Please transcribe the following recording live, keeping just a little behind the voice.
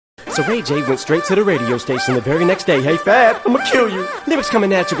So Ray J went straight to the radio station the very next day. Hey Fab, I'ma kill you. Lyrics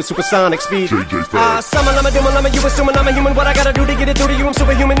coming at you with supersonic speed. JJ Fab. Summon, I'm a doom, I'm a you assuming I'm a human. What I gotta do to get it through to you? I'm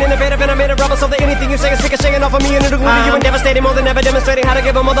superhuman, innovative, and I made a rubber so that anything you say is sick of shaking off of me and it'll glue to you and devastating more than ever demonstrating how to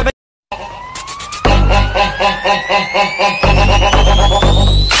give a mother.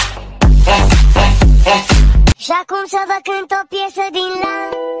 Și acum să vă cânt o piesă din la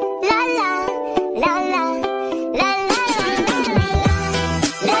la la la la la la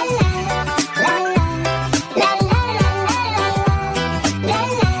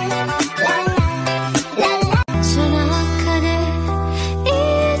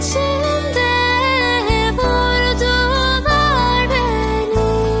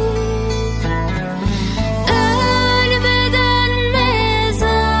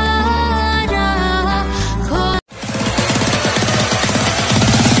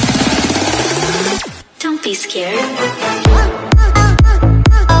Don't be scared.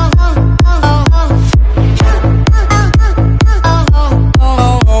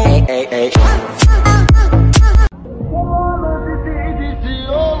 Hey, hey.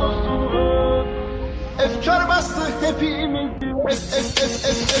 Efkar bastı hepimiz.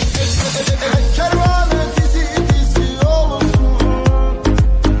 Kervanı dizi olsun.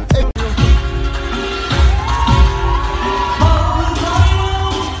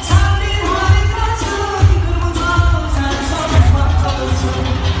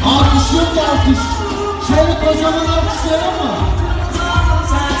 Alkış yok da alkış. Şöyle kocaman alkışlayalım mı?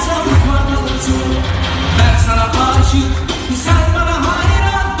 Ben sana aşık, sen bana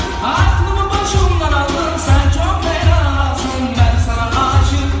hayran. Aklımı başımdan aldın, sen çok fenasın. Ben sana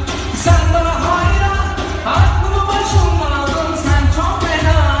aşık, sen bana hayran. Aklımı başımdan aldın, sen çok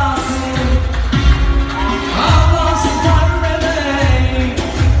fenasın. Allah sitar bebeğim,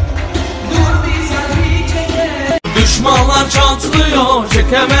 dur bir selfie çekelim. Düşmanlar çatlıyor,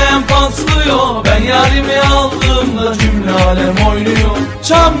 çekemem patlıyor. Ben yarimi aldığımda cümle alem oynuyor.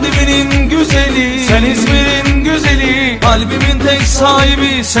 Çam dibinin güzeli, sen İzmir'in güzeli. Kalbimin tek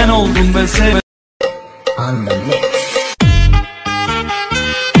sahibi sen oldun ve sev. On the mix,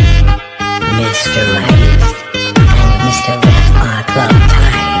 Mr. Rave and Mr. Rap are club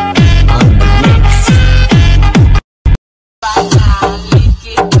time. On the mix.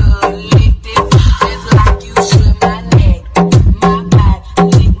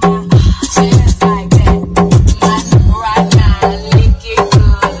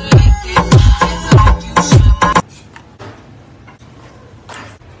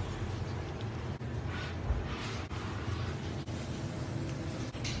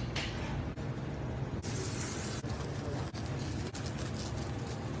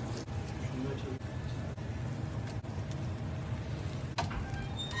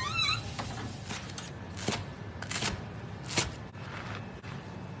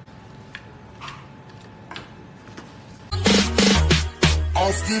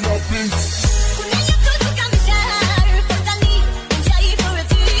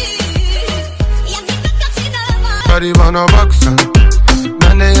 Hadi bana baksan,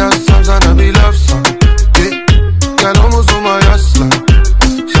 ben de yazsam sana bir laf san. Gel omuzuma yaslan,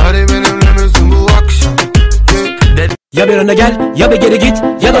 şari benimle misin bu akşam? Ya bir öne gel ya bir geri git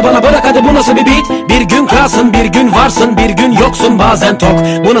ya da bana bırak hadi bu nasıl bir beat. Bir gün kralsın bir gün varsın bir gün yoksun bazen tok.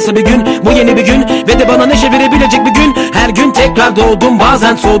 Bu nasıl bir gün bu yeni bir gün ve de bana neşe verebilecek bir gün. Her gün tekrar doğdum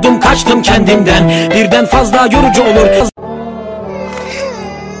bazen soğudum kaçtım kendimden. Birden fazla yorucu olur.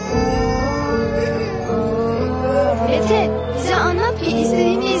 Efe bize anlat ki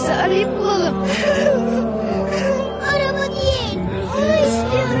istediğimizi arayıp bulalım. Araba değil. Onu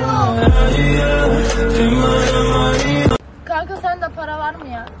istiyorum. Kanka sende para var mı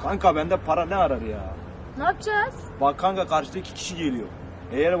ya? Kanka bende para ne arar ya? Ne yapacağız? Bak kanka karşıda 2 kişi geliyor.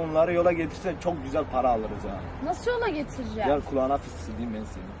 Eğer bunları yola getirsen çok güzel para alırız ha. Nasıl yola getireceğiz? Gel kulağına fısıldayım ben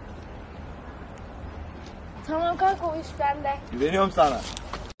seni. Tamam kanka o iş bende. Güveniyorum sana.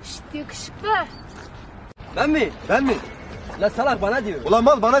 Şşt yakışıklı. Ben mi? Ben mi? La salak bana diyor. Ulan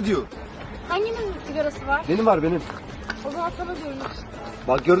mal bana diyor. Hanginin sigarası var? Benim var benim. O zaman sana diyorum.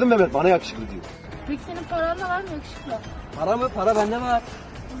 Bak gördün mü Mehmet bana yakışıklı diyor. Peki senin paran da var mı yakışıklı? Para mı? Para bende var.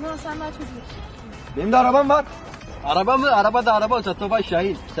 O zaman sen daha çok yakışıklı. Benim de arabam var. Araba mı? Araba da araba. Çatobaş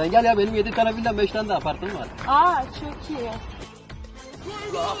Şahin. Sen gel ya benim 7 tane villam 5 tane de apartım var. Aa çok iyi.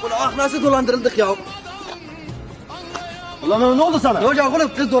 Ah nasıl dolandırıldık ya? Ulan ne oldu sana? Ne olacak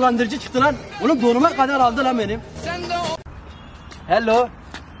oğlum kız dolandırıcı çıktı lan. Oğlum donuma kadar aldı lan benim. Hello.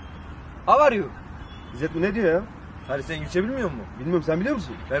 How are you? İzzet bu ne diyor ya? Hani sen Gülçe bilmiyor musun? Bilmiyorum sen biliyor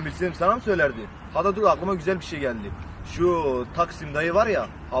musun? Ben bilsem sana mı söylerdi? Hadi dur aklıma güzel bir şey geldi. Şu Taksim dayı var ya,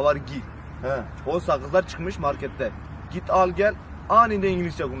 Havargi. He. O sakızlar çıkmış markette. Git al gel, Anında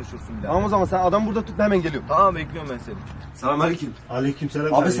İngilizce konuşursun bile. Tamam o zaman sen adam burada tut, hemen geliyorum. Tamam, bekliyorum ben seni. Selamünaleyküm.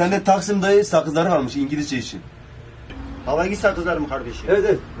 Aleykümselam. Abi sende Taksim dayı sakızları varmış İngilizce için. Havagi sakızlar mı kardeşim? Evet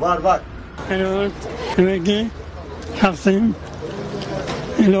evet, var. Hello, Havagi, Taksim.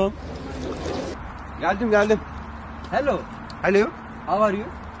 Hello. Geldim. Hello. Hello. How are you?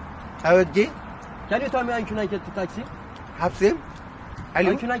 Havagi. Can you tell me can I get to Taksim? Hapsim.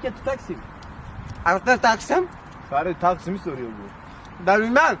 Hello. Can I get to Taksim? Arkadaşlar Taksim. Fahri Taksim'i soruyor bu. Ben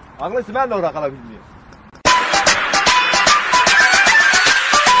bilmem. Anlaşıldı, ben de orada kalabilmiyorum.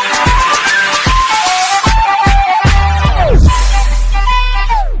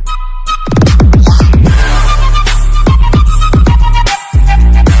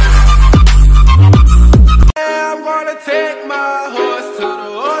 I'm gonna take my horse to the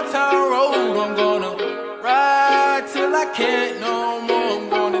old town road. I'm gonna ride till I can't no more. I'm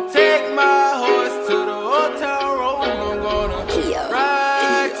gonna take my horse to the old town road. I'm gonna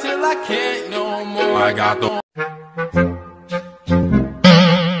ride till I can't no more. I got the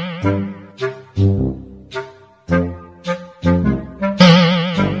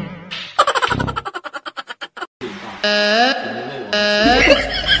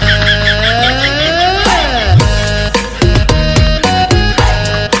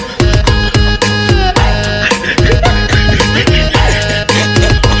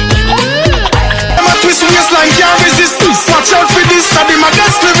watch out for this, I be my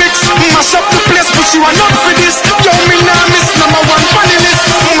best lyrics. Mash up the place, but you are not for this. Yo, me nah miss #1 funny list.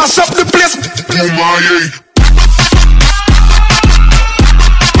 Mash up the place, oh my.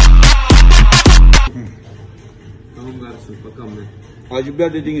 Tamam garson, bakalım ben. Acı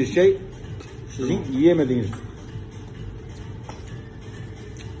biber dediğiniz şey sizin yiyemediğiniz.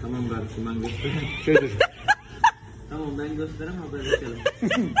 Tamam garson, ben göstereyim. Şöyle. Tamam ben göstereyim, haberleşelim.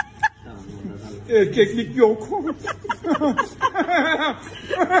 Tamam orada. Erkeklik yok.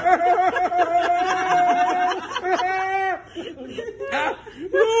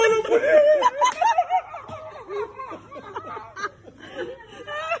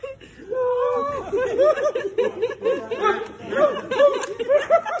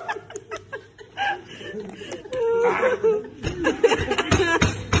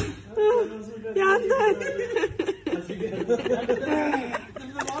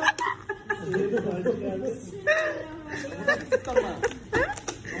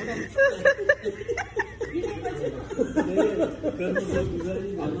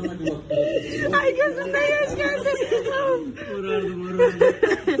 Ay gözümden yaş geldi. Morardım.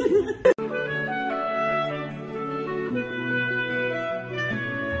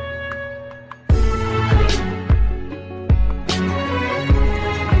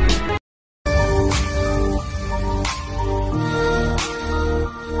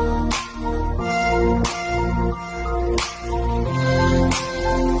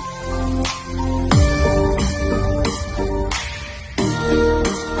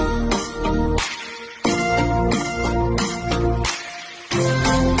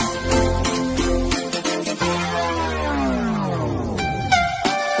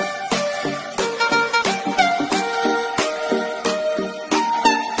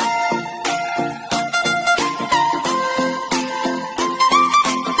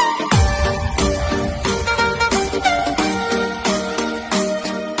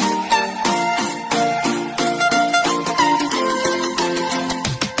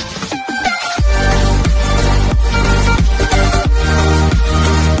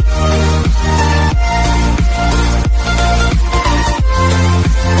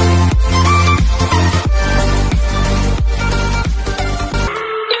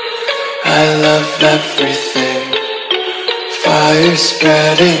 I love everything. Fire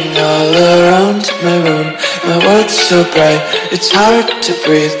spreading all around my room. My world's so bright, it's hard to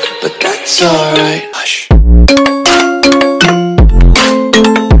breathe, but that's alright. Hush.